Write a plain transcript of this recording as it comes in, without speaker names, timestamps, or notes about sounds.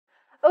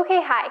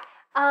Okay, hi.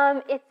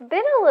 It's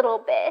been a little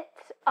bit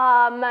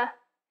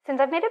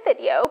since I've made a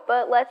video,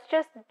 but let's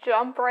just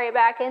jump right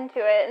back into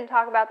it and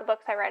talk about the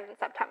books I read in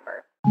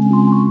September.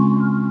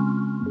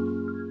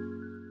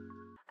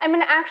 I'm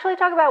going to actually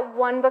talk about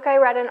one book I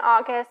read in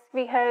August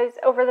because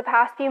over the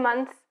past few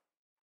months,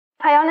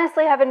 I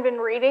honestly haven't been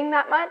reading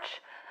that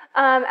much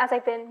as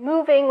I've been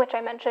moving, which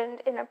I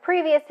mentioned in a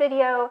previous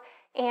video,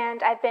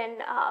 and I've been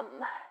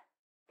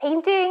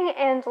painting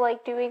and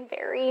like doing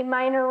very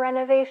minor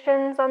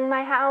renovations on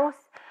my house.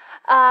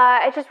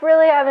 I just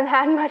really haven't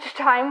had much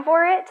time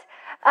for it.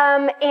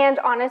 And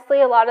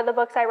honestly, a lot of the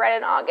books I read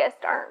in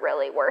August aren't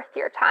really worth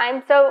your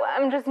time, so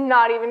I'm just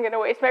not even going to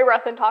waste my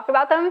breath and talk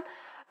about them.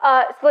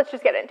 So let's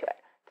just get into it.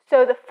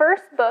 So the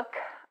first book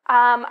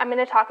I'm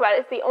going to talk about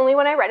is the only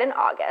one I read in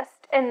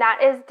August, and that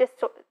is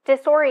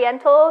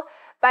Disoriental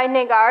by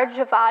Negar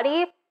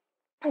Djavadi.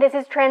 This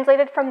is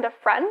translated from the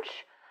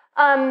French.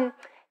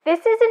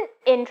 This is an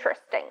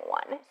interesting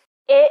one.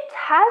 It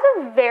has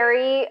a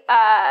very,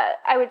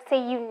 I would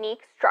say,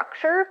 unique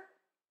structure,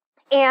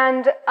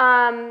 and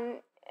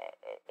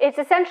it's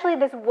essentially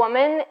this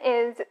woman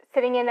is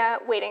sitting in a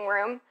waiting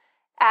room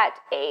at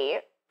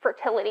a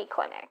fertility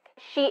clinic.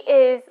 She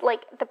is,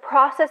 like, the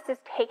process is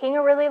taking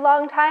a really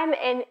long time,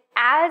 and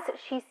as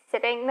she's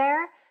sitting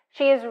there,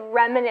 she is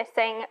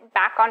reminiscing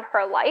back on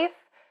her life.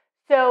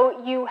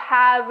 So you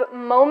have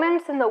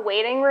moments in the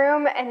waiting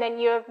room, and then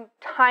you have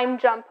time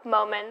jump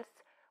moments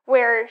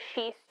where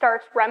she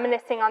starts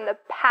reminiscing on the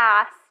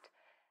past.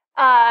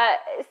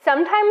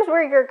 Sometimes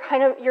where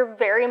you're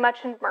very much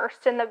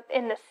immersed in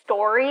the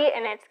story,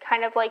 and it's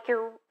kind of like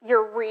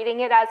you're reading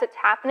it as it's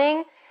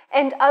happening.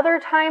 And other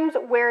times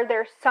where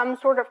there's some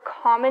sort of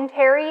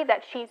commentary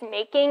that she's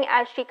making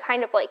as she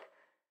kind of like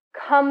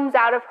comes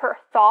out of her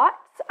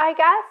thoughts, I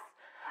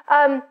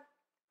guess.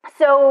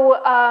 So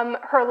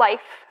her life,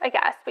 I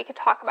guess we could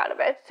talk about a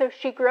bit. So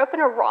she grew up in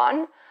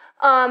Iran.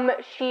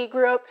 She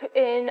grew up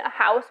in a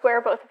house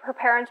where both of her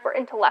parents were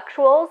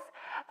intellectuals,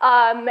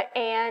 and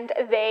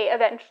they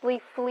eventually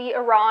flee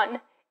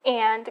Iran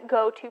and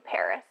go to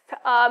Paris.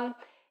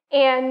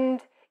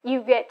 And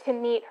you get to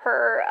meet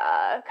her,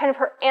 kind of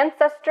her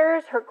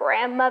ancestors, her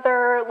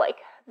grandmother, like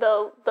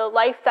the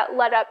life that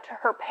led up to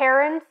her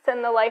parents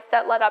and the life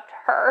that led up to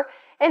her,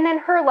 and then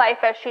her life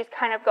as she's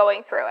kind of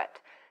going through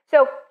it.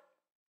 So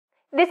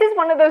this is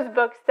one of those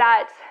books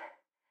that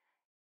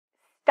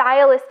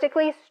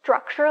stylistically,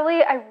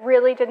 structurally, I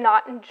really did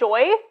not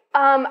enjoy.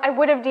 I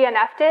would have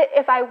DNF'd it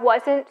if I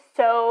wasn't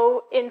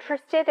so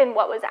interested in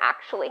what was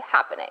actually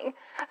happening.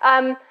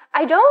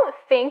 I don't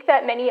think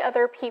that many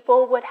other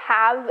people would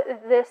have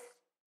this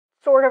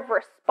sort of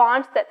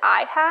response that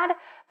I had,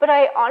 but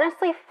I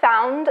honestly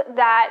found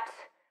that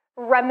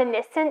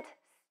reminiscent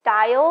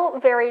style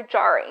very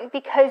jarring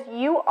because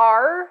you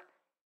are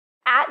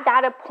at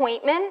that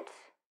appointment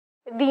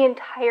the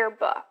entire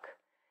book.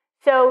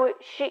 So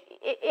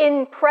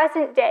in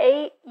present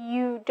day,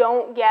 you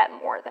don't get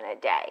more than a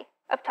day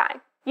of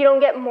time. You don't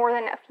get more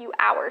than a few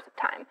hours of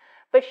time.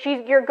 But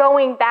you're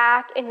going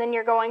back, and then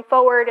you're going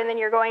forward, and then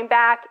you're going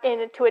back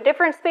into a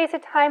different space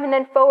of time, and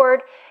then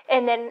forward,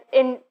 and then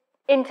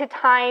into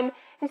time.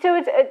 And so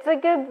it's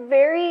like a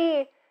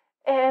very,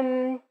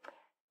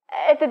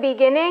 at the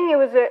beginning, it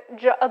was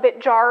a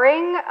bit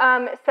jarring,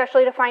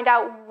 especially to find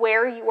out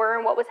where you were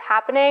and what was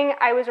happening.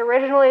 I was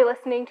originally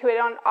listening to it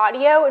on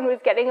audio and was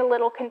getting a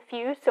little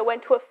confused, so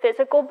went to a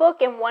physical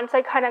book, and once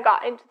I kind of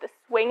got into the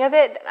swing of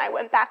it, then I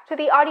went back to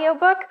the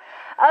audiobook.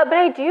 But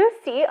I do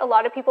see a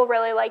lot of people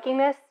really liking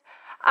this.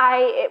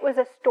 It was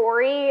a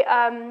story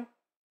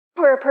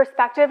or a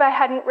perspective I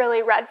hadn't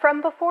really read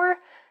from before.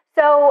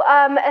 So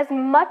as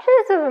much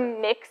as a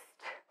mixed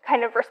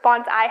kind of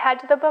response I had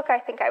to the book, I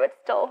think I would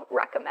still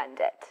recommend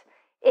it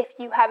if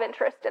you have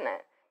interest in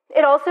it.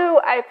 It also,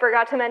 I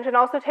forgot to mention,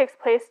 also takes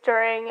place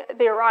during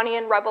the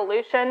Iranian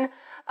Revolution,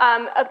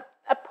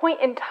 a point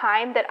in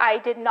time that I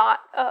did not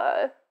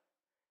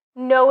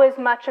know as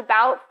much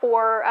about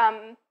for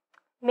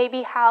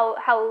maybe how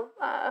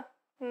I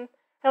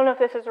don't know if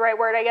this is the right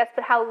word, I guess,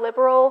 but how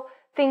liberal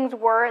things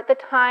were at the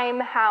time,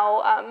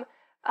 how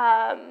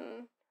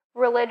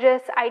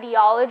religious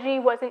ideology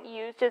wasn't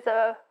used as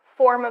a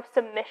form of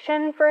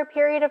submission for a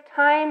period of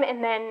time,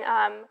 and then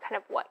kind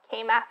of what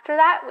came after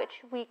that,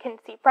 which we can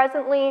see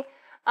presently,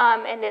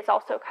 and is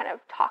also kind of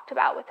talked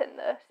about within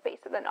the space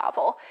of the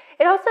novel.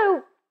 It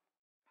also,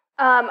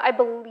 I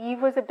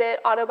believe, was a bit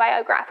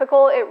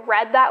autobiographical. It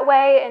read that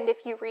way, and if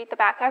you read the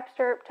back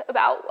excerpt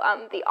about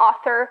the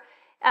author,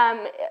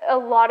 a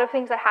lot of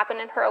things that happened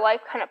in her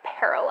life kind of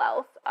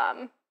parallels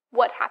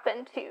what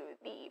happened to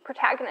the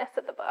protagonist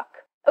of the book.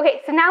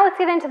 Okay, so now let's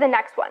get into the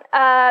next one.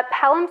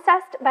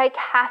 Palimpsest by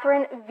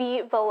Catherynne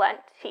V.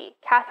 Valente.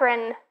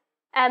 Catherynne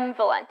M.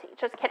 Valente,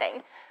 just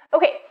kidding.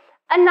 Okay,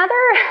 another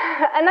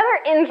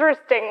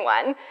interesting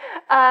one.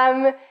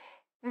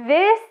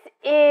 This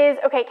is,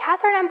 okay,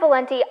 Catherynne M.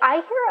 Valente, I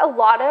hear a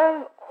lot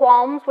of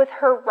qualms with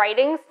her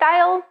writing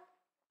style,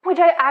 which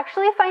I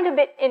actually find a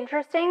bit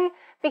interesting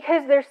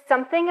because there's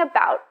something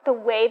about the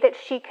way that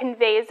she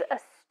conveys a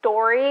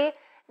story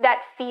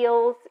that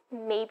feels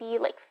maybe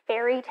like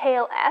fairy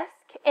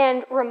tale-esque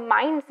and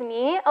reminds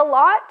me a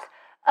lot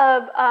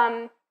of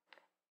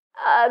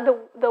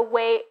the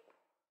way,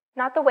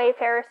 not the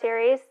Wayfarer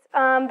series,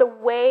 the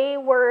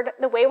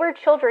Wayward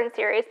Children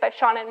series by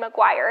Seanan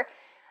McGuire,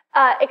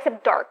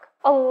 except dark,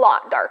 a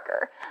lot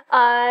darker.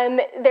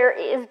 There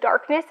is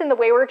darkness in the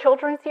Wayward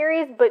Children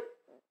series, but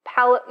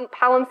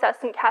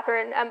Palimpsest and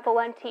Catherynne and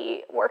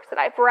Valente works that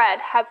I've read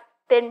have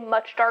been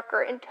much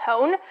darker in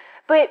tone,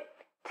 but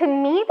to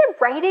me the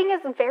writing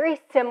is very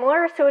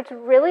similar, so it's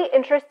really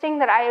interesting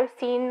that I have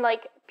seen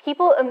like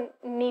people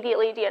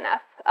immediately DNF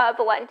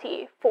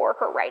Valente for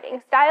her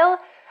writing style.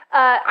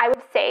 I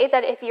would say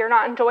that if you're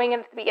not enjoying it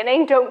at the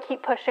beginning, don't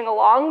keep pushing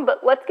along,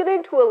 but let's get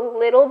into a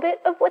little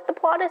bit of what the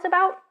plot is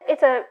about.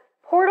 It's a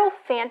portal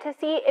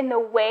fantasy in the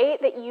way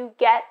that you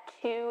get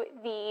to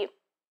the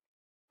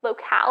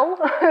locale,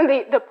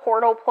 the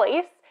portal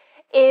place,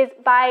 is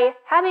by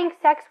having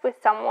sex with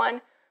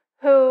someone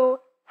who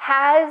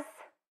has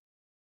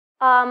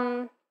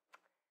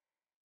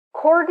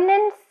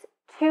coordinates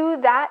to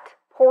that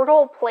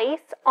portal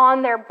place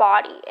on their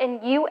body,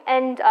 and you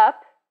end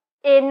up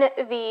in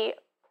the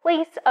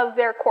place of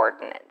their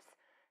coordinates.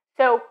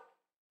 So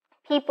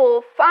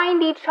people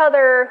find each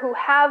other who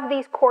have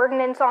these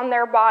coordinates on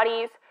their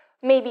bodies,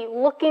 maybe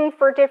looking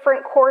for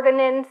different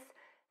coordinates,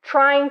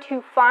 trying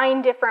to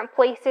find different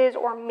places,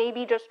 or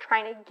maybe just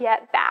trying to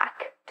get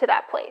back to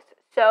that place.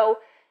 So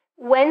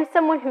when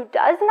someone who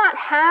does not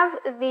have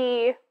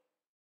the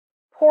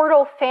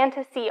portal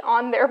fantasy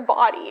on their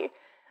body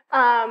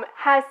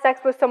has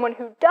sex with someone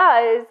who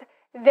does,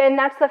 then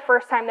that's the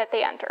first time that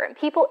they enter. And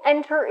people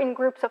enter in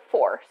groups of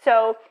 4.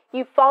 So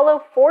you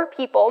follow 4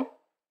 people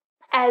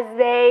as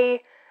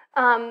they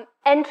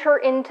enter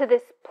into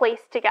this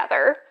place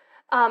together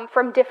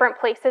from different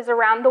places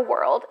around the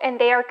world, and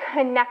they are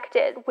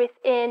connected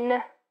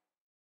within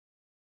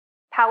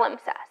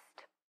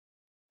Palimpsest.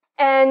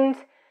 And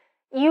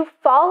you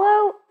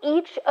follow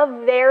each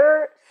of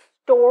their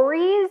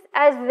stories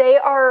as they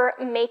are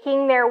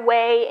making their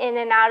way in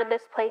and out of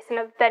this place, and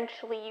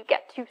eventually you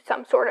get to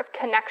some sort of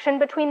connection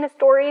between the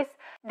stories.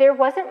 There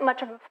wasn't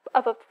much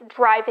of a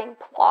driving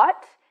plot.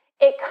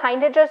 It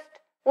kind of just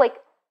like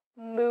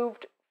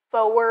moved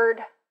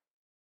forward.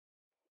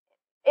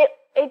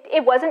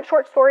 It wasn't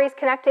short stories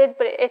connected,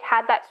 but it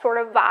had that sort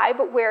of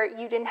vibe where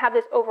you didn't have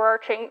this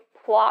overarching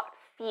plot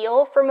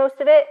feel for most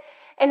of it.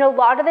 And a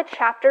lot of the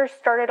chapters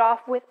started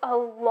off with a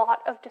lot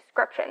of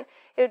description.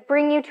 It would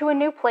bring you to a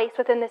new place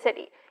within the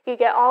city. You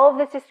get all of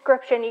this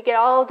description, you get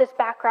all of this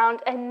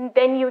background, and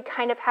then you would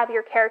kind of have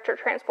your character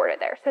transported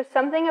there. So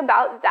something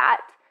about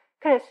that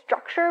kind of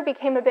structure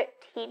became a bit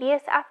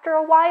tedious after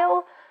a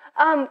while,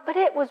 but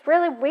it was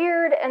really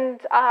weird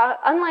and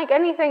unlike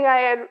anything I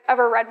had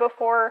ever read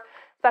before,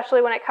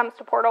 especially when it comes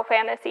to portal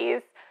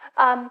fantasies.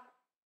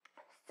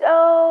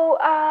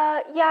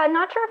 Yeah,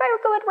 not sure if I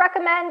would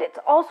recommend. It's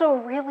also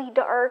really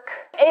dark.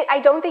 I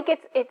don't think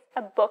it's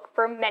a book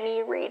for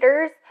many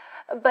readers,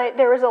 but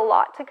there was a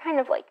lot to kind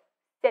of like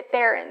sit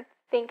there and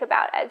think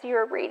about as you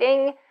were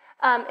reading,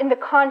 and the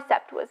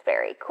concept was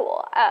very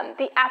cool.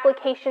 The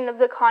application of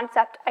the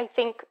concept, I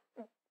think,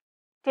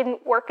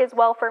 didn't work as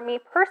well for me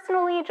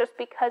personally, just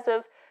because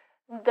of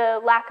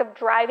the lack of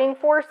driving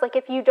force. Like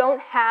if you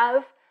don't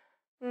have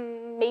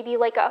maybe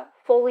like a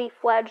fully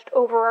fledged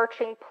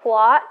overarching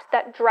plot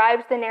that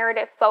drives the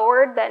narrative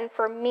forward, then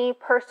for me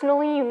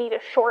personally, you need to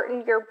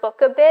shorten your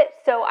book a bit,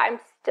 so I'm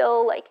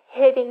still like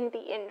hitting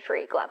the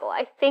intrigue level.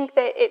 I think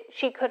that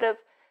she could have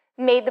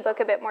made the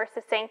book a bit more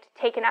succinct,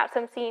 taken out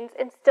some scenes,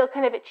 and still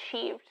kind of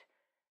achieved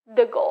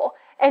the goal.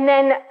 And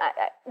then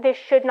this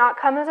should not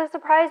come as a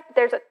surprise, but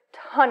there's a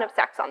ton of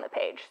sex on the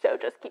page, so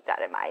just keep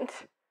that in mind.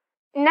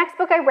 Next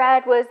book I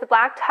read was The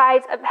Black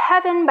Tides of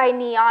Heaven by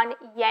Neon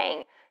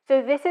Yang.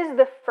 So this is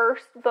the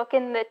first book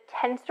in the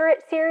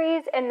Tensorate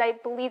series, and I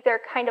believe they're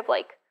kind of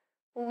like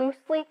a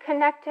loosely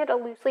connected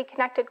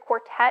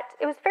quartet.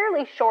 It was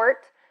fairly short,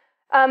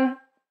 and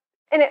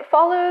it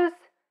follows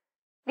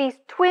these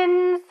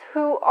twins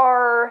who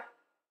are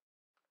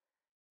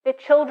the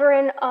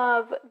children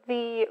of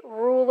the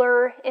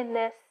ruler in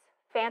this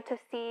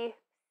fantasy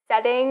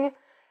setting,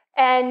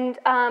 and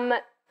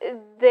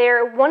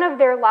one of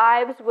their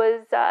lives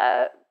was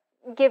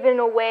given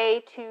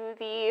away to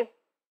the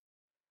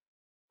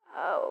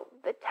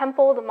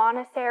temple, the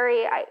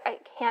monastery. I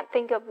can't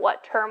think of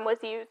what term was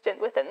used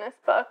within this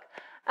book.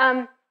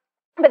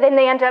 But then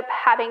they end up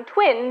having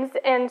twins,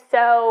 and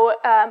so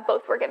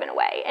both were given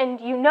away.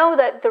 And you know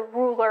that the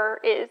ruler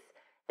is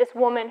this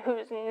woman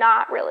who's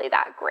not really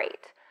that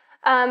great.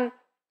 And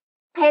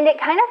it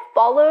kind of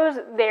follows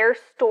their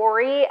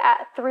story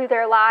through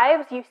their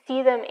lives. You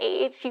see them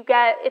age.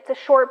 It's a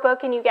short book,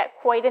 and you get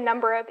quite a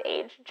number of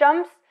age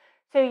jumps.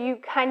 So you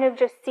kind of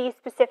just see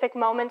specific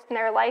moments in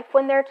their life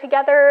when they're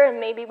together and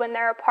maybe when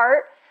they're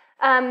apart.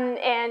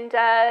 And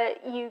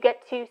you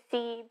get to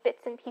see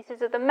bits and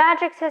pieces of the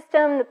magic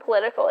system, the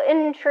political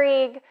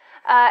intrigue.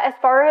 As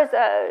far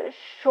as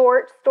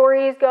short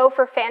stories go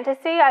for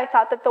fantasy, I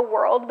thought that the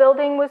world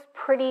building was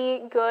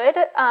pretty good.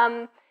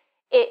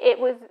 It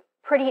was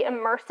pretty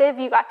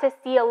immersive. You got to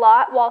see a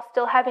lot while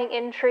still having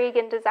intrigue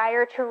and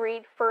desire to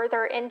read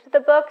further into the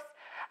books.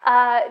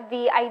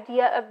 The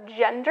idea of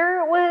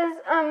gender was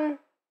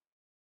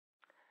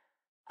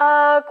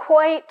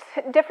quite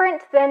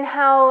different than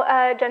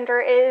how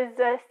gender is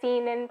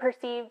seen and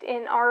perceived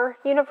in our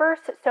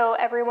universe. So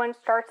everyone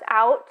starts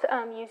out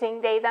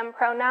using they, them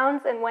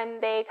pronouns, and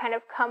when they kind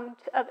of come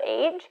of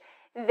age,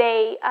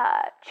 they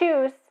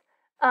choose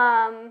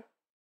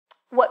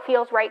what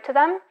feels right to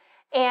them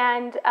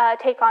and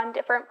take on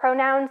different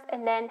pronouns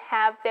and then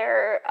have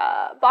their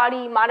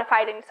body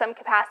modified in some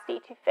capacity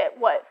to fit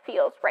what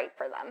feels right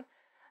for them.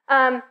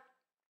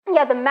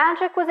 Yeah, the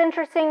magic was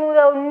interesting,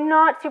 though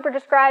not super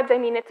described. I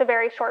mean, it's a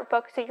very short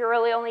book, so you're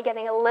really only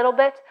getting a little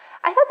bit.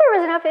 I thought there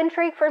was enough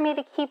intrigue for me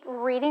to keep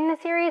reading the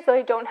series, though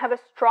I don't have a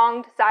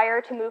strong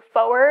desire to move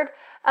forward.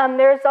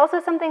 There's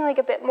also something like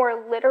a bit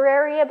more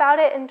literary about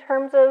it in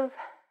terms of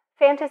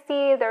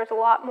fantasy. There's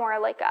a lot more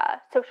like a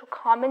social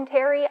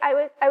commentary, I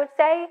would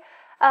say.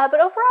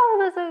 But overall,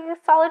 it was a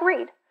solid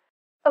read.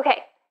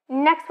 Okay,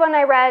 next one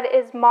I read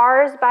is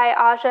Mars by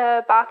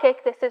Asja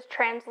Bakic. This is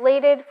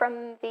translated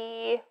from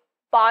the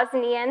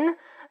Bosnian.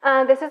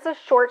 This is a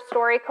short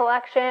story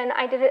collection.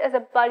 I did it as a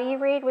buddy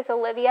read with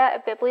Olivia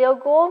at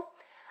Biblioghoul.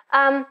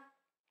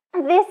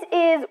 This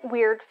is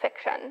weird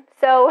fiction.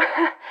 So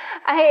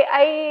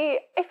I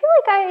feel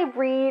like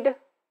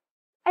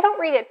I don't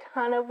read a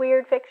ton of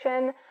weird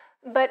fiction,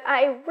 but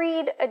I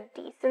read a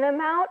decent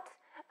amount.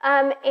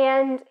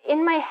 And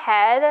in my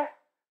head,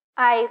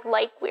 I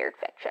like weird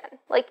fiction.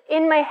 Like,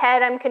 in my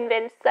head, I'm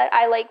convinced that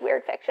I like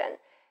weird fiction.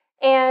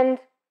 And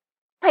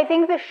I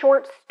think the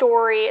short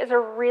story is a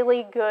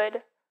really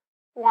good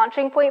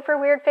launching point for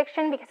weird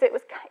fiction because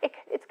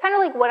it's kind of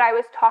like what I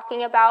was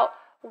talking about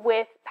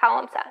with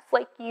Palimpsest.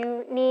 Like,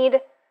 you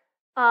need,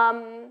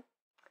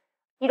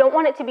 you don't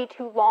want it to be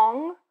too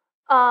long,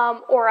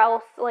 or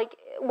else, like,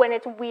 when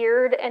it's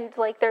weird and,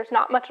 like, there's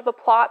not much of a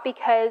plot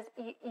because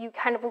you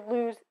kind of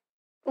lose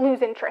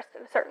interest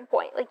at a certain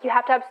point. Like, you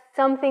have to have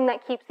something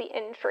that keeps the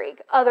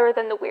intrigue other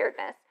than the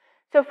weirdness.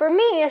 So for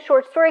me, a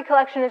short story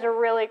collection is a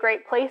really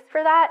great place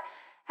for that.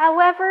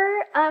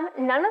 However,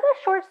 none of the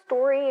short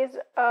stories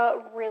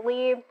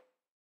really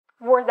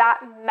were that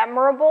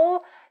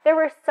memorable. There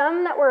were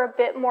some that were a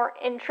bit more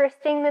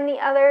interesting than the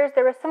others.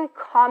 There was some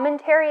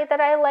commentary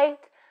that I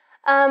liked.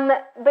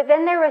 But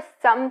then there was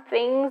some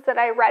things that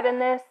I read in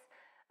this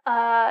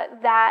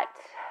that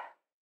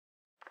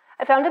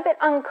I found a bit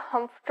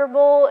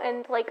uncomfortable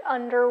and like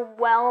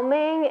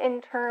underwhelming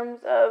in terms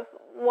of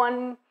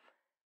one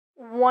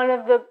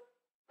of the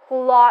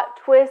plot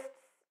twists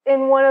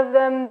in one of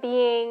them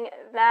being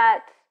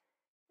that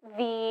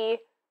the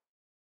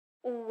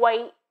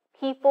white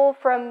people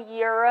from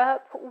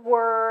Europe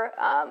were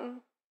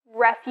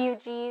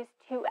refugees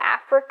to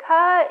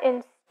Africa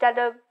instead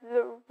of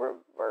the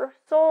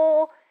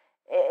reversal.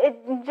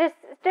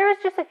 There was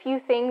just a few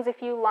things, a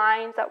few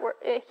lines that were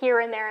here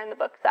and there in the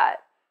book that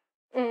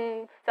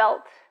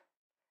felt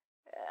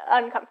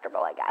uncomfortable,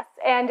 I guess,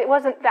 and it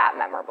wasn't that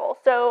memorable.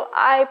 So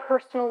I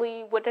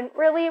personally wouldn't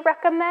really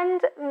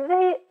recommend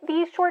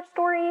these short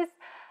stories.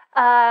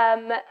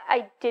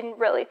 I didn't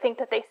really think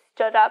that they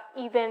stood up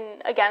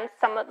even against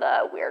some of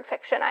the weird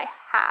fiction I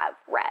have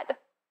read.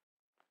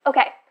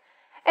 Okay,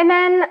 and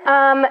then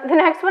the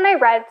next one I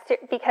read,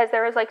 because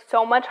there was like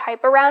so much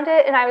hype around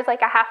it, and I was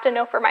like, I have to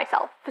know for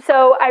myself.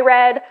 So I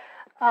read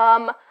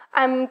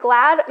I'm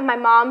Glad My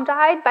Mom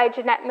Died by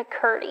Jennette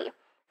McCurdy.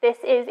 This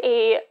is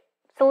a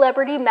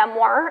celebrity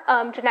memoir.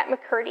 Jennette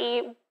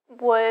McCurdy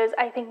was,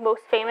 I think,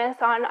 most famous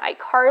on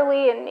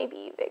iCarly and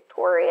maybe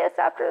Victorious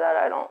after that.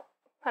 I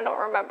don't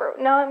remember.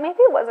 No, maybe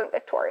it wasn't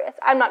Victorious.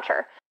 I'm not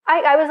sure.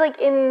 I was like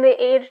in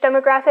the age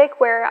demographic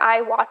where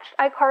I watched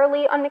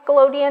iCarly on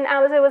Nickelodeon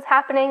as it was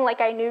happening.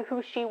 Like, I knew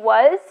who she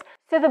was.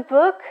 So the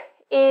book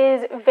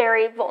is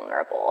very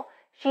vulnerable.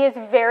 She is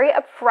very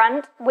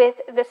upfront with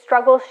the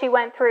struggles she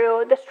went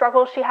through, the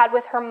struggles she had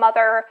with her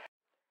mother.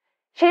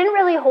 She didn't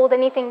really hold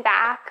anything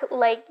back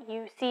like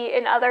you see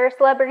in other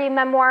celebrity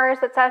memoirs.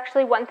 That's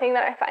actually one thing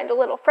that I find a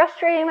little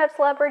frustrating about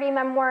celebrity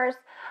memoirs.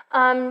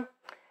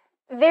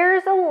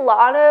 There's a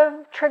lot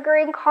of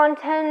triggering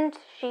content.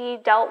 She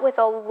dealt with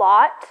a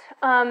lot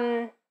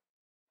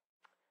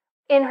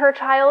in her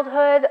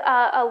childhood,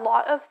 a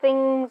lot of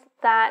things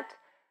that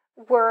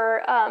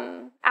were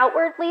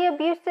outwardly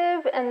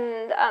abusive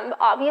and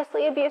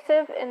obviously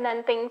abusive, and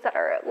then things that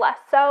are less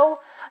so.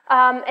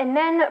 And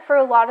then for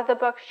a lot of the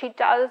book, she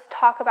does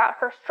talk about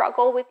her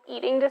struggle with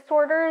eating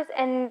disorders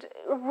and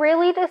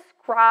really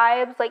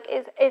describes, like,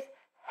 is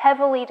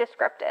heavily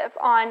descriptive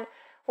on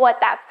what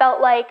that felt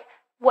like,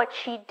 what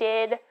she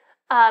did.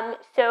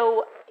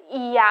 So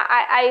yeah,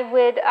 I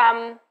would,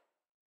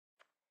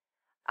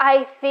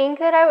 I think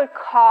that I would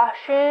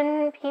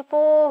caution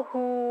people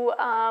who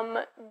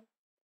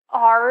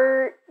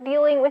are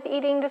dealing with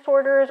eating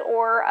disorders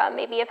or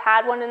maybe have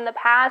had one in the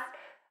past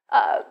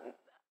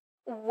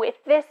with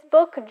this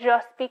book,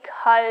 just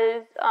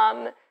because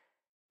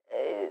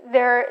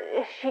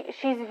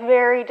she's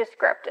very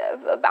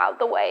descriptive about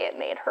the way it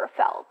made her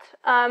felt.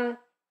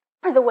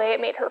 or the way it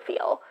made her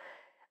feel.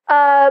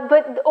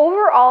 But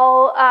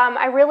overall,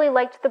 I really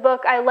liked the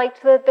book. I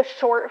liked the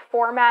short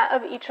format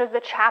of each of the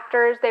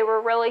chapters. They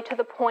were really to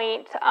the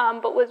point,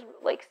 but was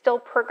like still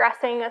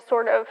progressing a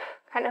sort of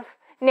kind of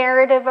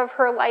narrative of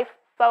her life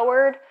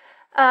forward.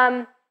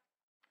 And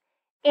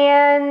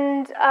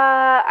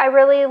I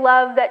really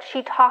love that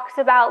she talks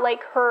about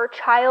like her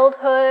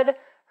childhood,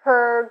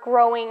 her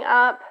growing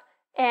up,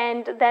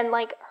 and then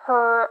like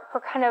her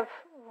kind of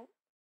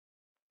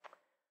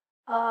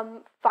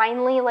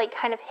finally like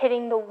kind of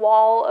hitting the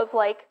wall of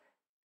like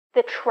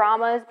the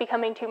traumas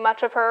becoming too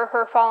much of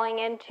her falling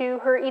into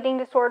her eating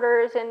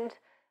disorders and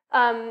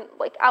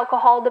like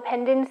alcohol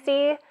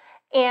dependency,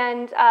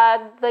 and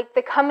like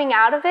the coming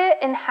out of it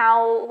and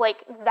how like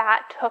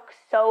that took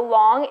so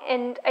long.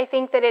 And I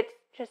think that it's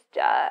just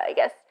I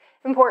guess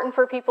important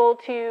for people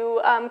to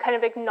kind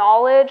of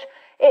acknowledge.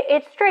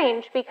 It's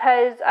strange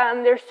because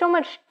there's so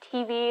much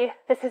TV.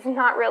 This is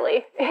not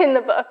really in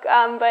the book,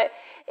 but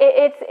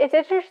it's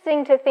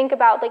interesting to think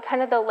about like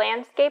kind of the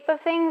landscape of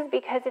things,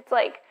 because it's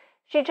like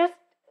she just,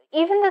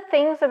 even the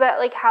things about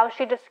like how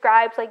she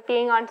describes like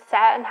being on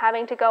set and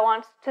having to go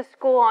on to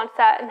school on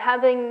set and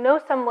having no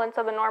semblance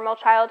of a normal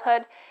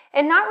childhood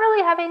and not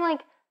really having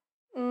like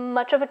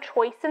much of a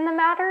choice in the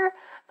matter,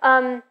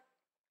 on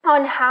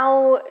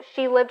how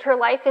she lived her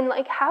life and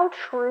like how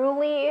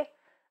truly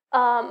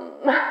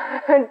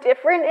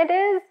different it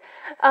is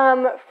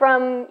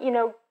from, you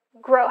know,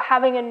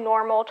 having a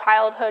normal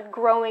childhood,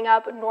 growing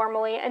up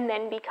normally, and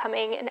then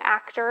becoming an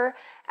actor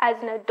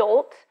as an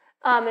adult,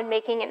 and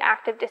making an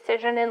active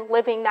decision and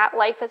living that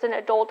life as an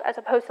adult as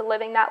opposed to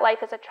living that life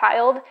as a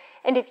child.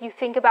 And if you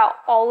think about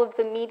all of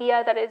the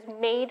media that is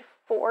made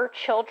for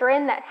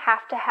children that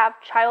have to have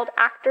child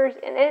actors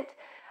in it,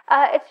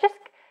 it's just,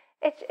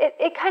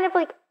 it kind of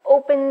like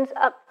opens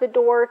up the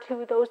door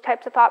to those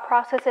types of thought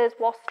processes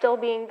while still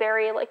being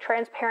very like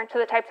transparent to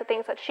the types of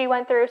things that she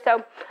went through.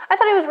 So I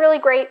thought it was really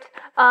great.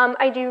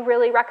 I do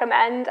really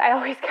recommend. I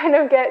always kind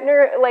of get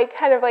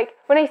kind of like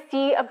when I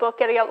see a book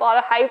getting a lot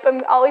of hype,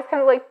 I'm always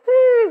kind of like,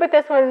 but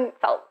this one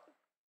felt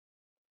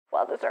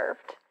well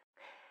deserved.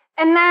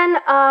 And then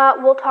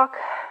we'll talk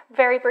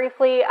very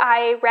briefly.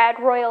 I read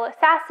Royal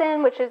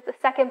Assassin, which is the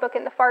second book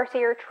in the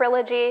Farseer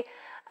trilogy.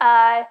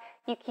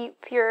 You keep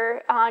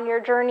on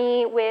your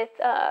journey with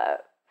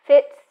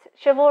Fitz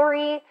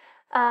Chivalry,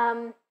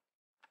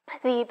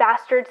 the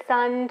bastard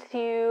son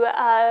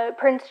to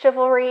Prince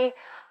Chivalry.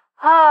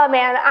 Oh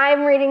man,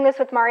 I'm reading this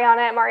with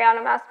Mariana at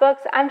Mariana Mass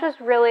Books. I'm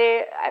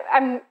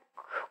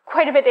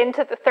quite a bit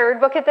into the third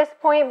book at this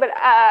point, but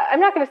I'm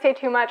not going to say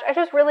too much. I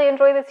just really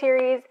enjoy the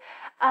series.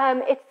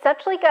 It's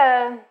such like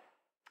a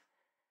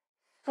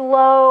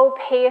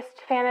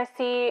slow-paced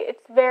fantasy.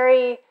 It's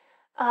very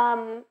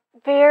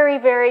very,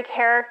 very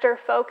character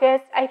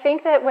focused. I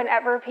think that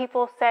whenever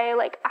people say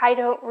like, I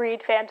don't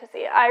read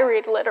fantasy, I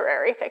read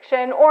literary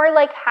fiction, or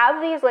like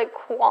have these like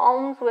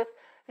qualms with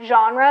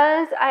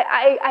genres,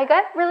 I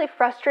got really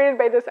frustrated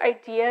by this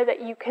idea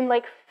that you can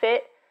like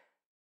fit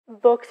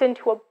books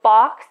into a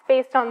box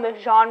based on the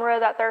genre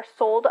that they're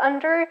sold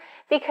under,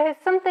 because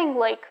something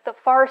like the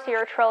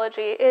Farseer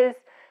trilogy is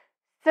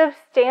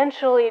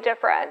substantially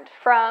different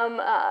from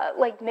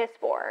like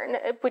Mistborn,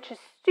 which is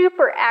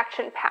super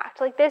action-packed.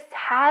 Like this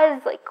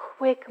has like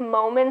quick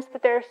moments,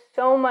 but there's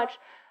so much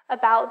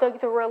about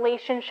the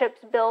relationships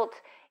built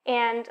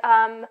and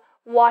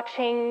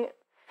watching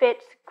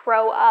Fitz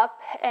grow up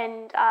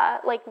and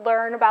like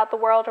learn about the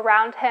world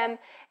around him.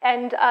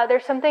 And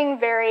there's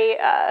something very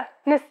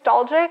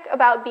nostalgic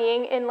about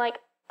being in like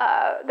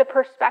the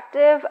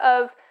perspective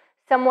of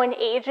someone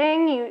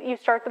aging. You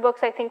start the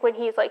books, I think, when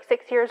he's like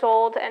 6 years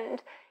old,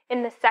 and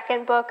in the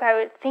second book, I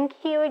would think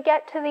he would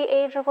get to the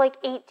age of like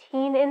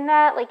 18 in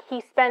that. Like he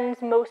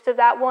spends most of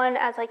that one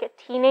as like a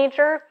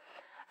teenager.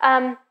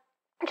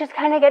 Just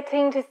kind of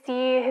getting to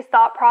see his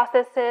thought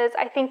processes.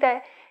 I think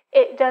that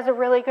it does a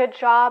really good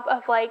job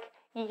of like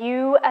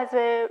you as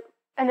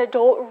an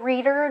adult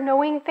reader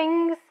knowing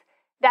things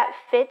that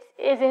Fitz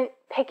isn't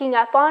picking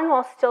up on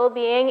while still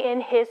being in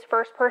his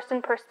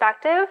first-person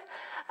perspective.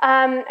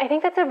 I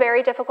think that's a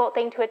very difficult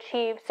thing to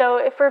achieve.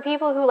 So for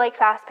people who like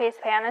fast-paced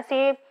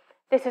fantasy,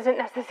 this isn't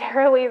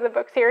necessarily the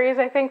book series,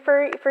 I think,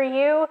 for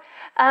you.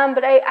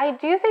 But I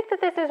do think that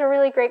this is a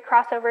really great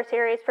crossover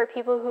series for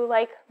people who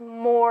like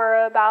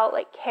more about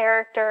like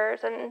characters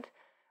and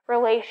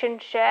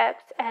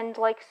relationships and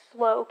like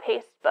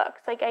slow-paced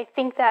books. Like I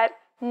think that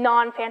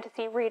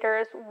non-fantasy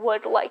readers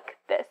would like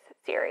this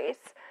series.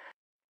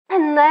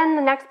 And then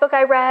the next book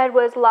I read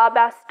was La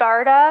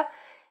Bastarda.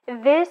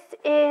 This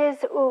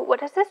is,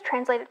 what is this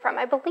translated from?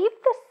 I believe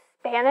the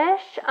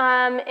Spanish,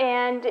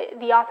 and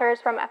the author is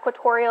from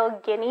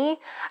Equatorial Guinea.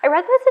 I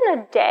read this in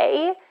a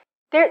day.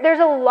 There's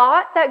a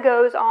lot that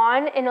goes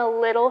on in a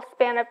little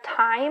span of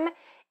time,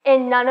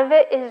 and none of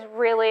it is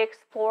really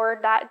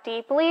explored that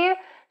deeply.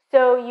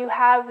 So you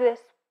have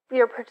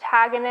your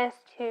protagonist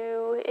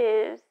who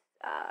is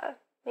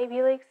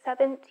maybe like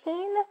 17,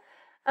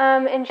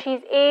 and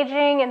she's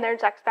aging, and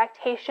there's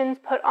expectations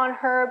put on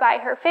her by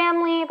her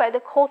family, by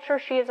the culture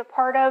she is a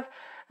part of.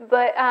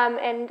 but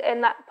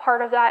and that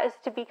part of that is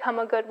to become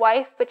a good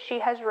wife, but she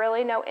has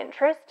really no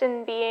interest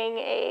in being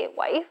a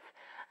wife.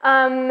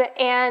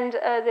 And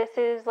this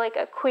is like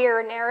a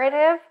queer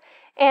narrative,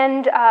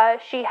 and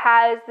she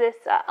has this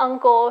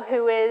uncle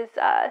who is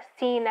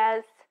seen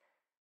as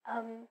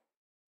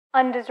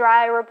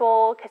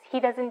undesirable because he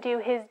doesn't do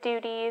his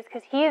duties,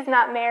 because he is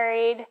not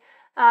married,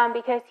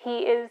 because he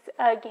is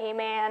a gay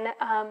man,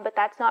 but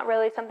that's not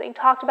really something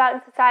talked about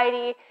in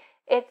society.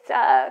 It's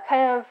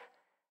kind of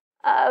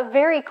a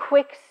very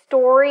quick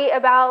story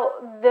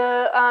about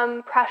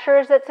the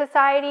pressures that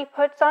society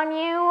puts on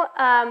you.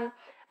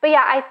 But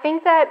yeah, I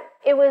think that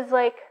it was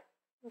like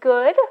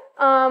good,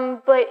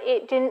 but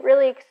it didn't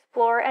really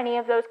explore any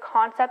of those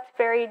concepts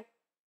very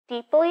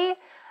deeply.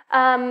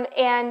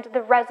 And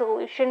the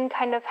resolution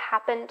kind of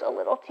happened a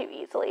little too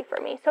easily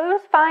for me. So it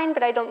was fine,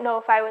 but I don't know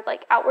if I would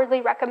like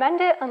outwardly recommend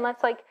it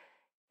unless like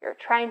you're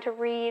trying to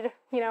read,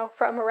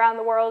 from around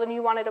the world and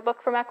you wanted a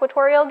book from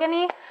Equatorial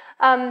Guinea.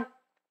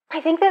 I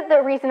think that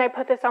the reason I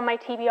put this on my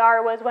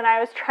TBR was when I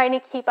was trying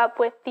to keep up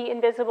with the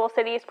Invisible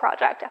Cities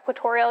project,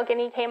 Equatorial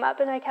Guinea came up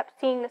and I kept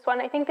seeing this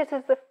one. I think this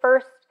is the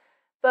first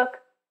book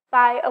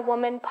by a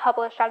woman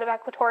published out of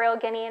Equatorial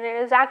Guinea, and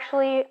it is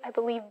actually, I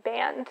believe,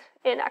 banned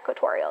in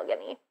Equatorial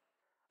Guinea.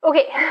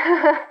 Okay,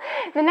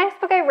 the next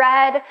book I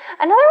read,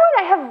 another one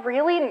I have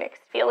really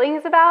mixed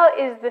feelings about,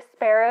 is The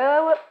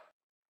Sparrow.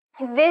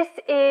 This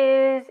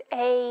is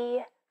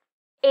a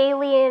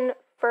alien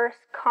first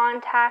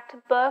contact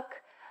book.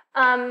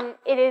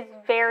 It is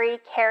very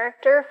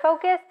character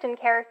focused and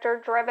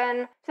character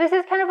driven. So this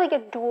is kind of like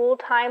a dual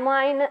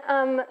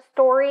timeline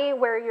story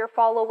where you're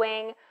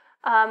following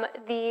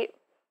the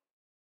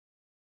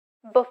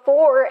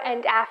before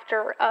and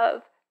after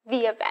of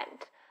the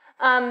event.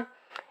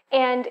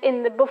 And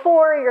in the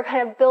before, you're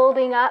kind of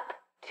building up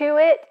to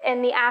it,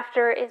 and the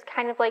after is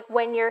kind of like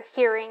when you're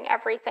hearing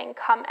everything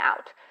come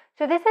out.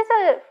 So this is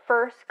a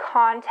first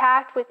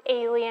contact with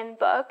alien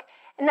book,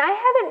 and I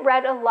haven't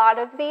read a lot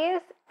of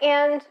these,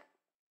 and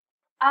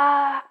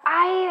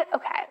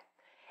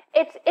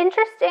it's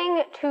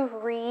interesting to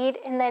read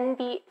and then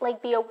be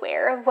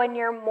aware of when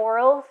your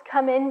morals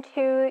come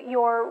into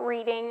your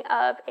reading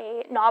of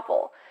a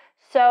novel.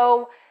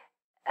 So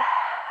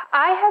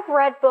I have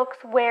read books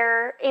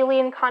where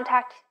alien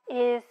contact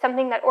is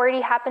something that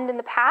already happened in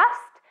the past,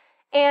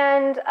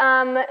 and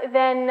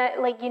then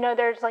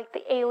there's like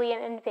the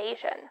alien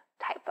invasion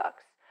type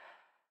books.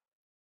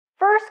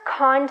 First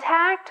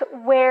contact,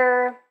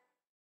 where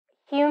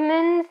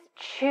humans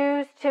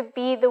choose to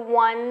be the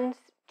ones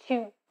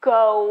to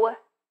go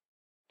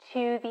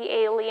to the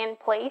alien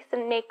place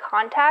and make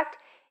contact,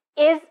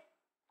 is,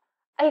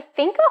 I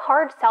think, a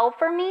hard sell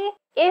for me.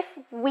 If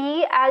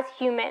we as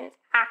humans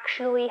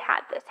actually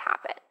had this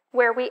happen,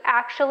 where we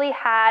actually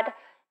had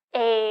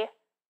a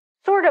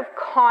sort of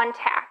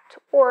contact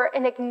or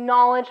an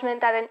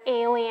acknowledgement that an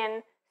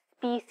alien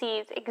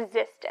species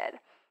existed,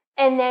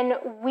 and then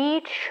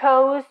we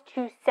chose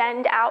to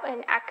send out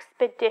an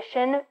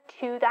expedition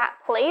to that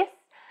place,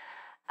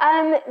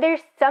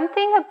 there's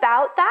something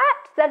about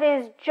that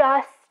is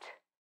just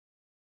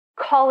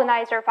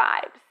colonizer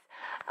vibes.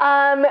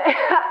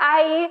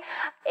 I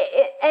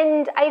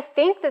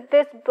think that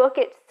this book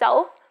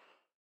itself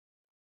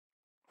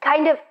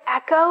kind of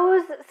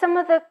echoes some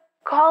of the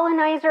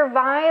colonizer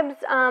vibes.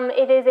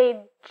 It is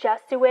a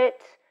Jesuit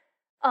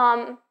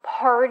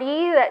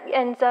party that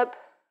ends up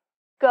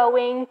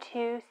going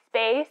to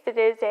space. It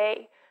is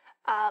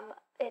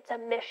it's a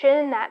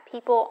mission that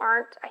people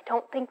aren't, I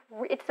don't think,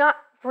 it's not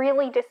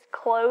really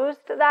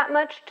disclosed that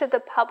much to the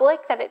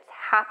public that it's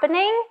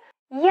happening.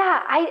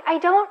 Yeah, I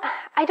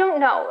don't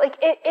know. Like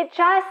it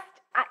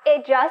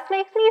just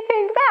makes me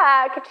think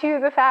back to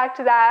the fact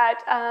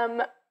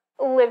that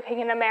living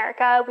in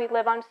America, we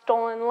live on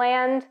stolen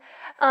land.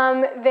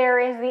 There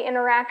is the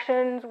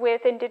interactions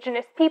with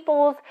indigenous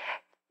peoples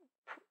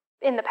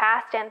in the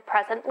past and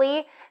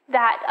presently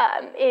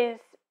that is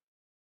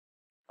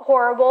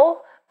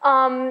horrible.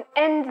 And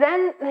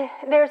then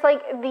there's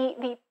like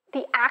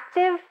the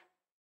active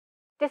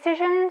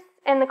decisions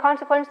and the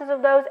consequences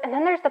of those, and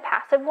then there's the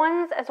passive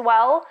ones as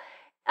well,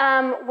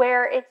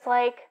 where it's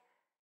like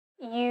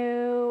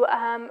you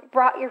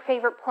brought your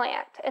favorite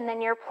plant, and then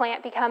your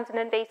plant becomes an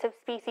invasive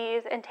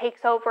species and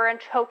takes over and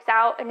chokes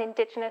out an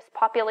indigenous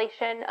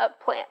population of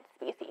plant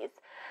species,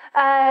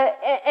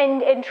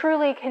 and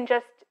truly can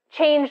just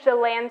change the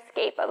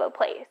landscape of a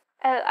place.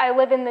 I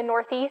live in the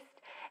Northeast,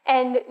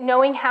 and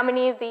knowing how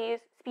many of these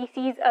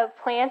species of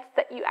plants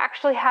that you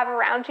actually have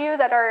around you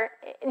that are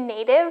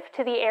native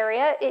to the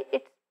area,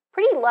 it's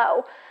pretty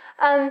low.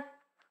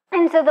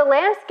 And so the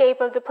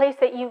landscape of the place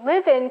that you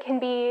live in can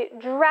be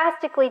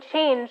drastically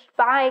changed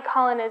by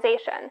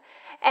colonization.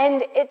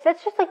 And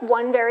that's just like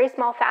one very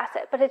small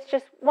facet, but it's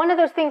just one of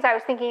those things I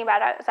was thinking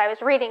about as I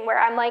was reading, where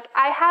I'm like,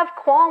 I have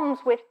qualms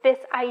with this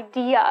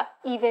idea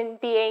even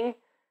being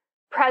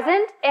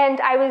present, and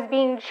I was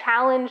being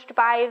challenged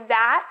by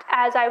that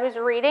as I was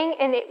reading,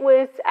 and it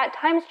was at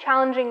times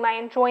challenging my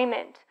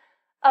enjoyment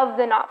of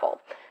the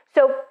novel.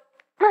 So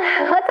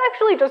let's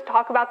actually just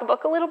talk about the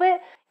book a little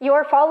bit.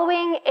 You're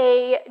following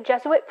a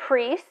Jesuit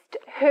priest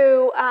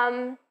who,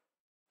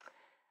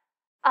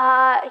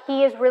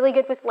 he is really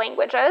good with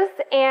languages,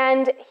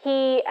 and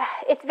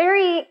it's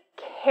very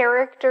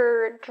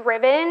character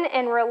driven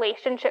and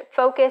relationship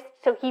focused.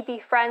 So he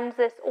befriends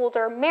this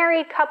older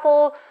married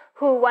couple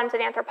who one's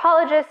an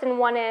anthropologist and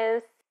one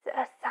is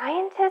a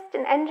scientist,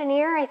 an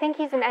engineer. I think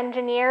he's an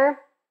engineer.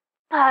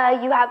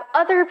 You have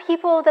other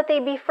people that they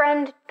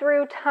befriend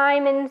through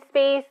time and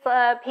space,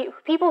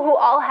 people who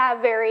all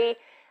have very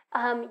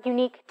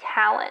unique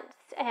talents,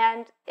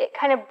 and it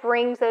kind of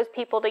brings those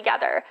people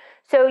together.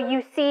 So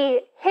you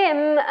see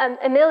him,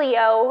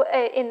 Emilio,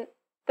 in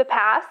the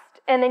past,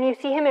 and then you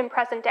see him in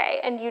present day,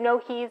 and you know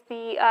he's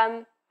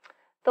the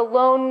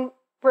lone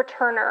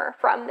returner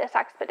from this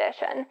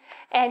expedition,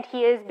 and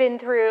he has been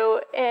through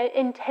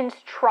intense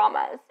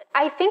traumas.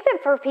 I think that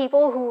for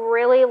people who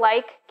really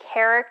like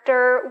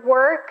character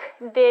work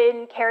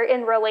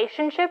in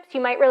relationships, you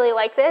might really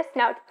like this.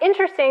 Now, it's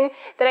interesting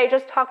that I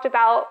just talked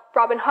about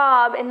Robin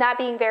Hobb and that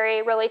being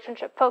very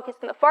relationship focused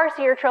in the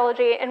Farseer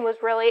trilogy and was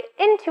really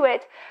into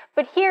it,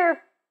 but here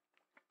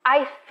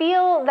I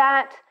feel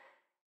that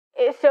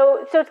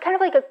so it's kind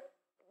of like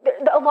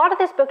a lot of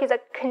this book is a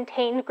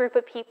contained group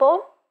of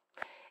people.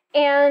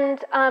 And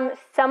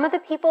some of the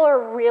people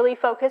are really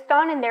focused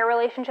on, and their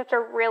relationships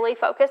are really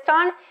focused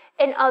on,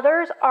 and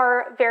others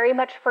are very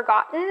much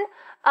forgotten.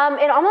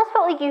 It almost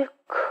felt like you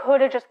could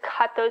have just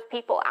cut those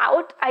people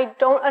out. I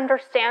don't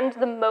understand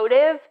the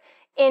motive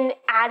in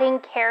adding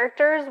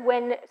characters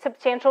when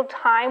substantial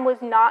time was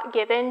not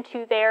given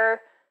to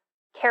their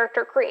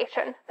character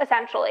creation,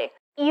 essentially.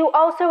 You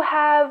also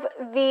have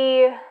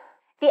the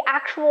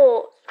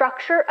actual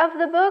structure of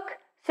the book.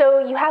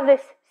 So you have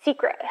this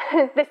secret,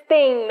 this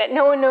thing that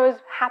no one knows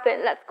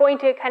happened that's going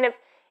to kind of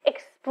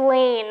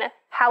explain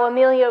how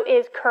Emilio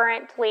is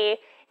currently,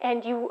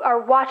 and you are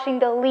watching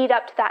the lead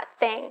up to that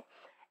thing.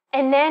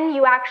 And then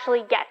you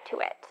actually get to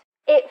it.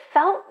 It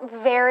felt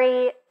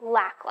very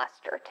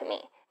lackluster to me.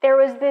 There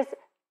was this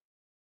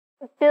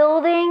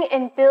building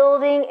and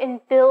building and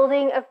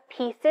building of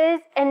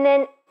pieces, and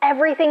then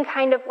everything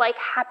kind of like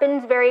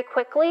happens very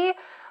quickly,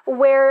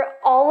 where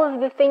all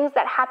of the things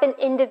that happen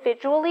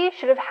individually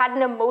should have had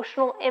an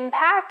emotional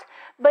impact,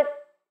 but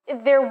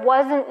there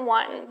wasn't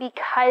one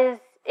because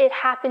it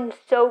happened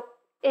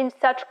in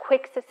such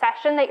quick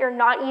succession that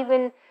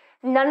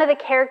none of the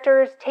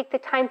characters take the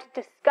time to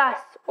discuss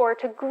or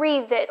to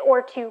grieve it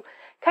or to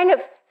kind of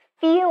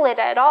feel it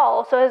at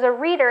all. So as a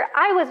reader,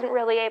 I wasn't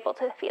really able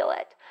to feel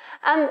it.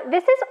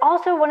 This is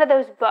also one of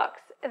those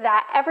books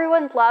that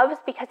everyone loves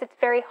because it's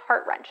very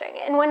heart-wrenching.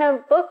 And when a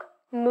book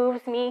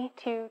moves me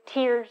to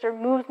tears or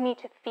moves me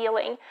to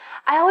feeling,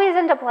 I always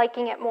end up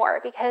liking it more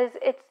because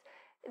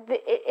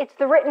it's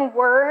the written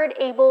word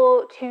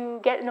able to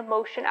get an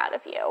emotion out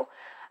of you.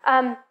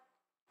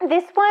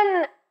 This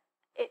one,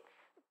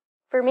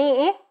 for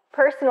me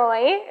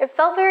personally, it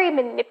felt very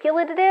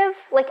manipulative.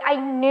 Like I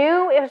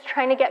knew it was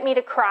trying to get me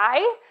to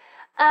cry,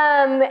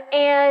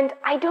 and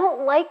I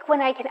don't like when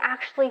I can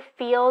actually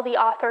feel the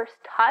author's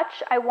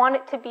touch. I want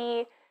it to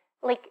be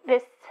like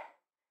this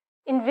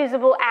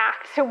invisible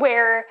act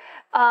where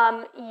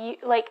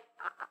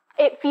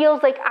it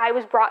feels like I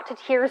was brought to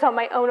tears on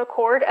my own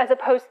accord as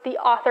opposed to the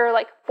author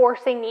like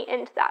forcing me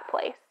into that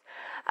place.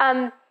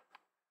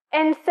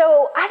 And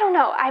so I don't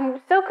know, I'm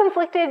so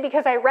conflicted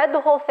because I read the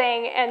whole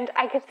thing and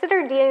I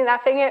considered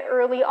DNFing it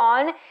early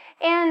on,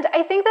 and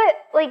I think that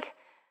like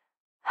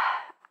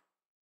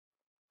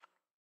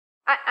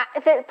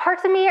the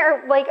parts of me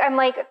are like, I'm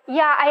like,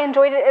 yeah, I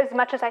enjoyed it as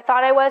much as I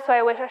thought I was, so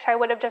I wish I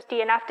would have just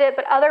DNF'd it.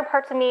 But other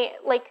parts of me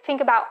like think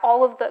about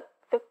all of the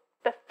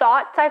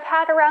thoughts I've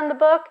had around the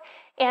book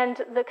and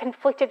the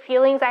conflicted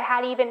feelings I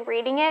had even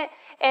reading it.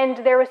 And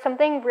there was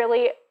something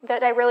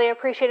that I really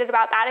appreciated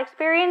about that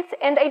experience.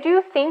 And I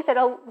do think that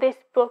this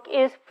book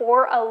is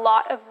for a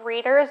lot of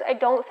readers. I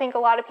don't think a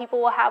lot of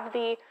people will have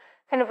the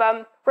kind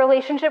of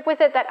relationship with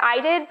it that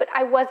I did, but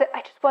I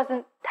just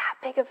wasn't that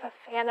big of a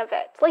fan of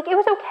it. Like, it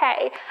was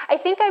okay. I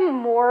think I'm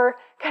more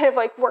kind of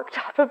like worked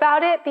up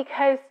about it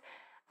because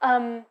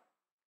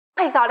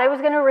I thought I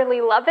was gonna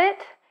really love it,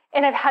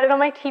 and I've had it on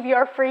my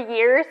TBR for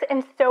years,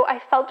 and so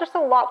I felt just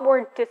a lot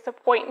more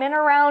disappointment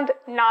around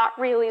not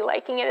really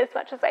liking it as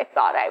much as I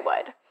thought I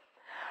would.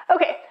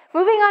 Okay,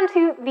 moving on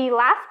to the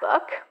last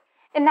book,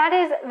 and that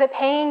is The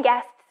Paying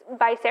Guests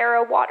by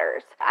Sarah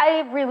Waters.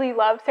 I really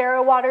love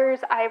Sarah Waters.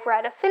 I've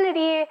read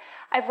Affinity,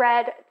 I've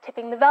read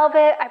Tipping the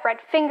Velvet, I've read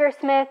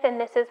Fingersmith, and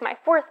this is my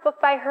fourth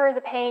book by her,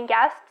 The Paying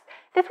Guests.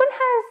 This one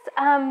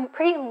has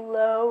pretty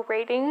low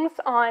ratings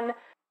on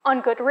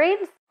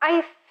Goodreads.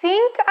 I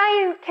think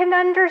I can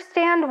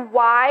understand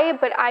why,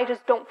 but I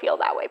just don't feel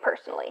that way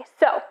personally.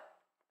 So,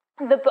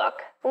 the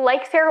book,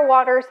 like Sarah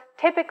Waters,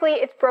 typically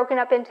it's broken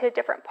up into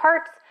different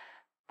parts.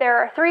 There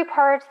are 3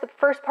 parts. The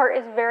first part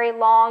is very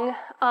long,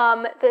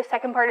 the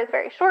second part is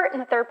very short,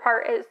 and the third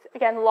part is,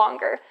 again,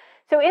 longer.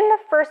 So in the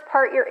first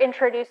part, you're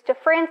introduced to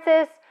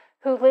Frances,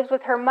 who lives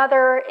with her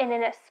mother in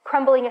a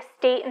crumbling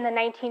estate in the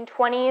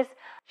 1920s.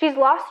 She's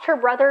lost her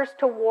brothers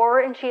to war,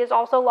 and she has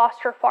also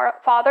lost her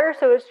father,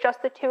 so it's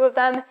just the two of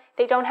them.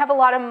 They don't have a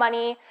lot of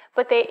money,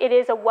 but it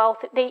is a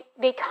wealth.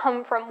 They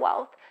come from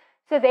wealth.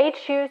 So they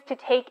choose to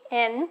take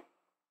in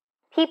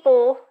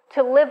people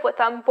to live with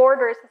them,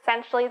 boarders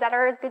essentially, that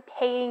are the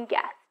paying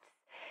guests.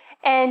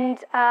 And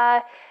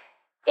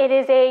it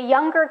is a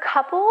younger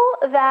couple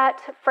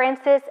that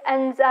Frances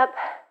ends up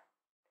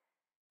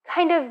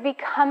kind of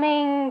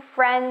becoming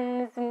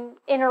friends and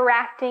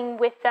interacting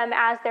with them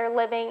as they're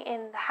living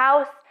in the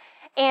house.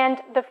 And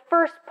the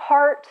first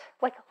part,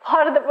 like a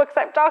lot of the books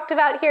I've talked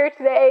about here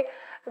today,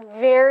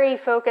 very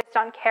focused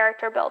on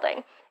character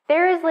building.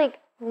 There is like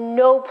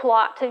no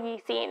plot to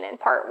be seen in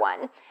part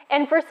one.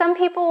 And for some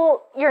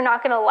people, you're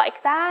not going to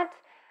like that.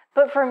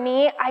 But for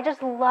me, I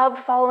just loved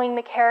following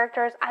the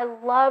characters. I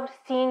loved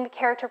seeing the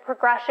character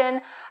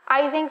progression.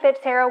 I think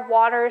that Sarah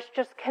Waters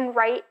just can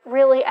write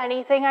really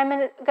anything I'm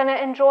going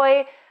to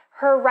enjoy.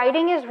 Her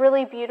writing is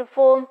really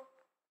beautiful.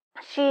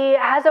 She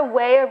has a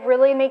way of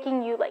really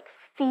making you like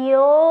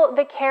feel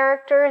the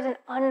characters and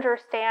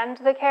understand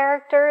the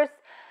characters.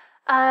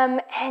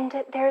 And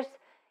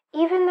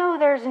even though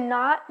there's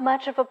not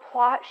much of a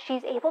plot,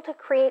 she's able to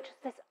create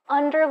just this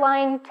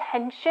underlying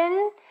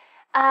tension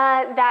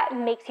that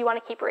makes you want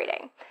to keep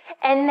reading.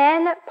 And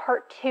then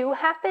part two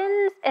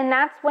happens, and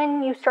that's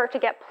when you start to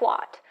get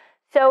plot.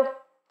 So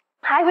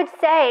I would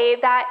say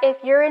that if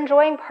you're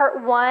enjoying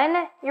part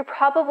one, you're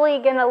probably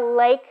going to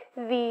like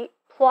the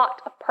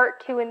plot of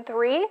part 2 and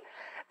 3.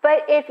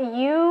 But if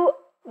you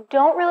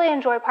don't really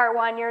enjoy part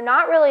 1, you're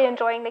not really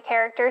enjoying the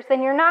characters,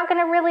 then you're not going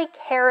to really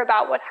care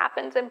about what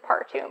happens in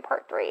part 2 and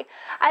part 3.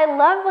 I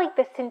love like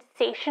the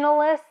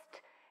sensationalist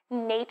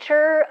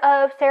nature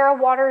of Sarah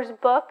Waters'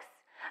 books.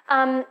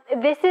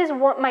 This is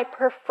my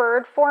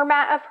preferred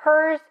format of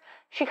hers.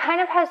 She kind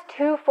of has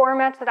two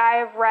formats that I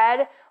have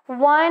read.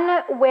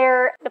 One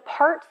where the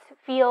parts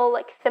feel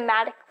like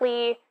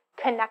thematically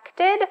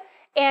connected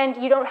and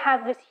you don't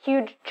have this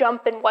huge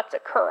jump in what's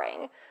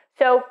occurring.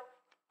 So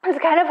it's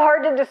kind of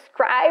hard to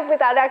describe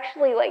without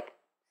actually like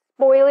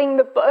spoiling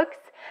the books.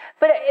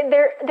 But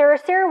there are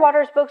Sarah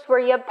Waters books where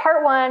you have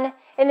part 1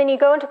 and then you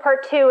go into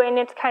part 2 and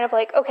it's kind of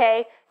like,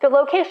 okay, the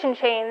location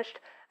changed,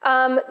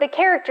 the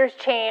characters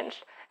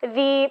changed,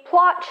 the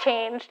plot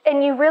changed,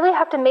 and you really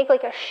have to make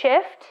like a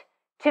shift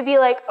to be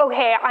like,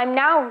 okay, I'm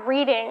now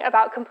reading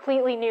about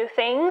completely new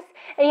things,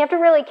 and you have to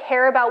really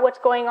care about what's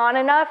going on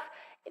enough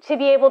to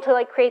be able to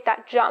like create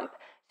that jump.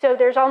 So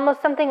there's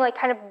almost something like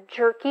kind of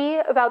jerky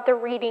about the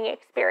reading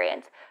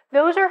experience.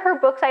 Those are her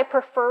books I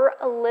prefer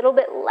a little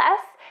bit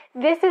less.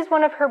 This is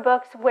one of her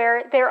books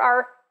where there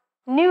are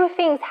new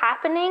things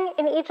happening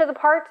in each of the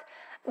parts,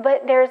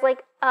 but there's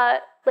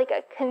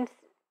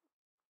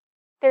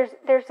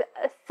there's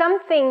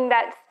something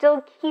that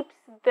still keeps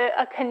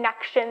a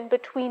connection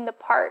between the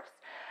parts.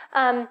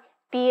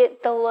 Be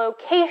it the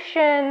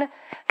location,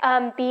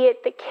 be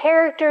it the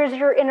characters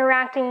you're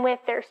interacting with,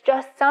 there's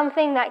just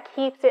something that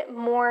keeps it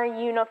more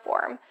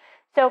uniform.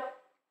 So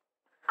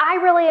I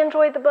really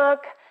enjoyed the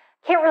book.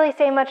 Can't really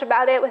say much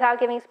about it without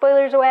giving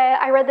spoilers away.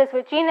 I read this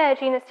with Gina at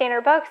Gina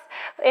Stainer Books.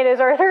 It is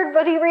our third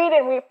buddy read,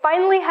 and we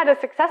finally had a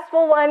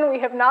successful one. We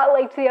have not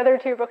liked the other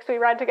two books we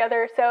read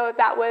together, so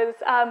that was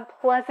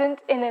pleasant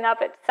in and of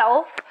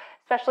itself,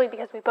 especially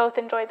because we both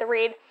enjoyed the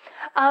read.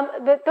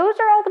 But those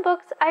are all the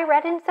books I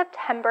read in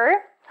September.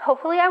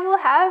 Hopefully I will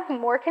have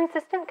more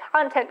consistent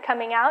content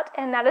coming out,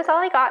 and that is all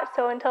I got.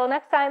 So until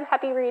next time,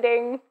 happy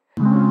reading.